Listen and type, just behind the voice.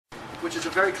which is a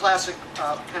very classic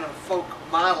kind of folk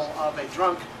model of a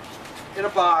drunk in a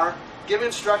bar, giving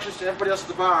instructions to everybody else at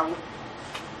the bar.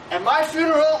 At my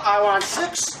funeral, I want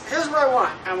 6, here's what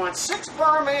I want 6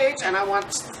 barmaids, and I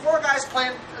want 4 guys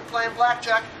playing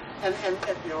blackjack, and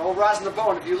you know, old Rosin the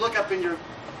Bow. And if you look up in your,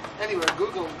 anywhere,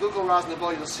 Google Rosin the Bow,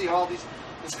 you'll see all these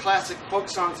classic folk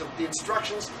songs of the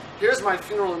instructions. Here's my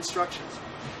funeral instructions.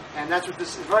 And that's what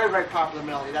this is, very, very popular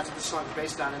melody. That's what this song is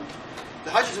based on. And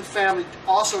the Hutchinson family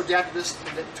also adapted this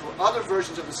to other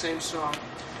versions of the same song.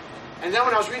 And then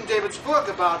when I was reading David's book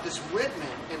about this Whitman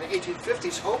in the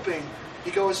 1850s, hoping, he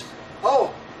goes,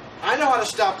 oh, I know how to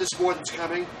stop this war that's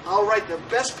coming. I'll write the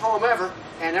best poem ever,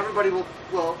 and everybody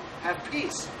will have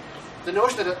peace. The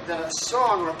notion that a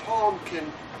song or a poem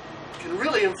can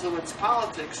really influence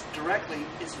politics directly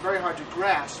is very hard to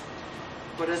grasp.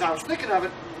 But as I was thinking of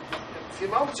it a few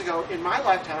moments ago, in my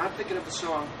lifetime, I'm thinking of the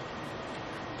song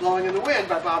Blowing in the Wind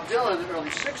by Bob Dylan in the early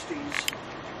 60s.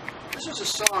 This was a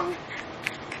song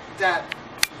that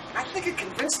I think it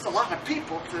convinced a lot of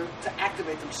people to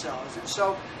activate themselves. And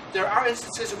so there are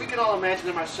instances, and we can all imagine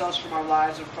them ourselves from our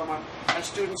lives and from our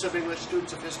students of English,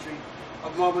 students of history,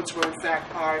 of moments where in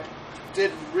fact art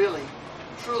did really,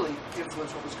 truly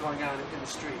influence what was going on in the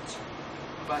streets.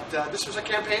 But this was a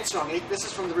campaign song. This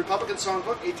is from the Republican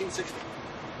Songbook, 1860.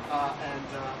 I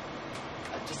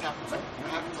just happened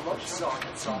to love the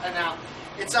song. And now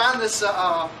it's on this.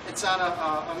 It's on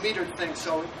a metered thing,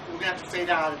 so we're gonna have to fade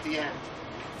out at the end.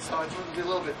 So it's going to be a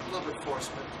little bit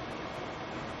forced,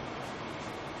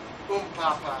 but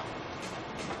papa.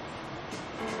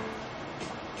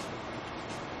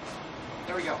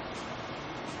 There we go.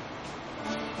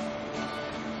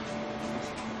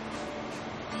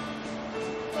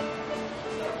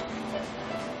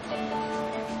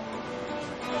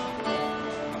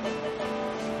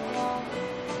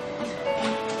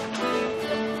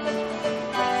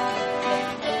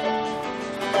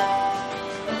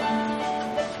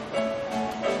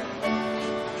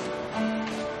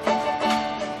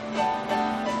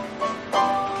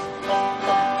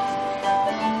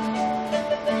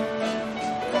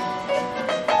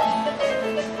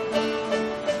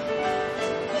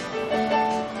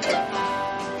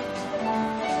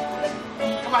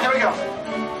 Here we go.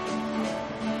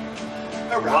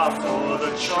 Hurrah for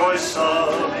the choice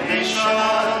of nation,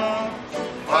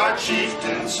 our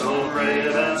chieftain so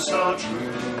brave and so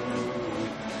true.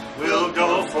 We'll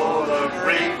go for the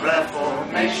great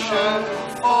Reformation,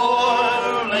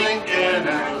 for Lincoln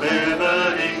and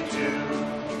liberty too.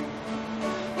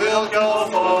 We'll go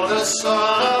for the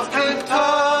son of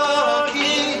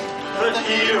Kentucky, the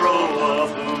hero of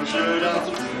Hoosierdom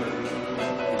through.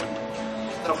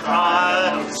 The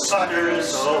pride of the suckers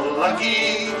so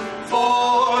lucky,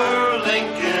 for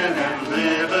Lincoln and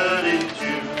liberty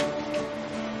too.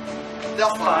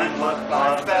 They'll find what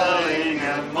by felling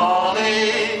and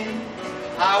mauling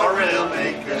our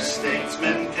railmaker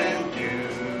statesmen can do.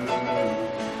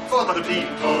 For the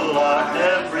people are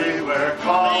everywhere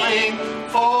calling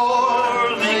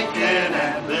for Lincoln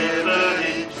and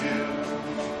liberty too.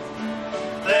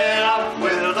 Then up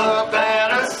with a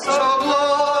banner so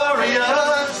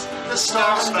glorious, the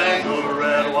Star-Spangled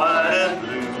Red, White, and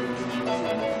Blue.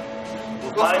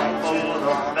 We'll fight for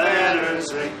the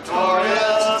banners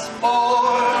victorious,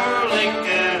 for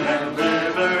Lincoln and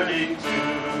liberty too.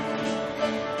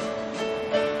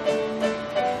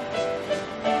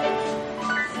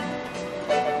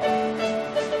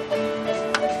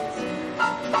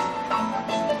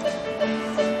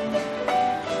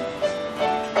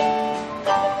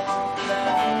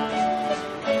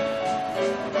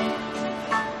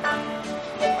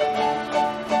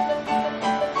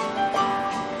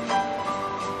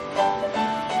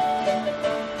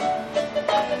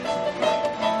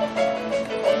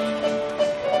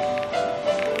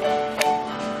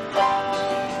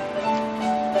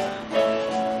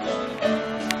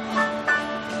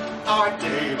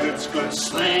 David's good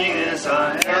sling is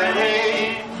a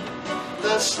herring,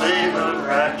 the slave of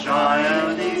rat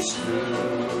giant he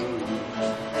slew.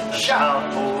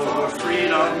 Shout for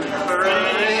freedom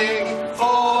ring,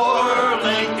 for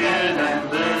Lincoln and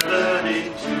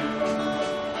liberty too.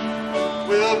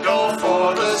 We'll go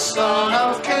for the son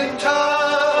of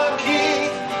Kentucky,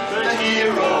 the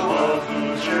hero of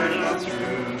Hoosierdom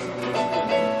through.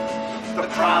 The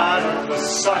pride of the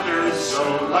suckers so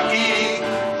lucky,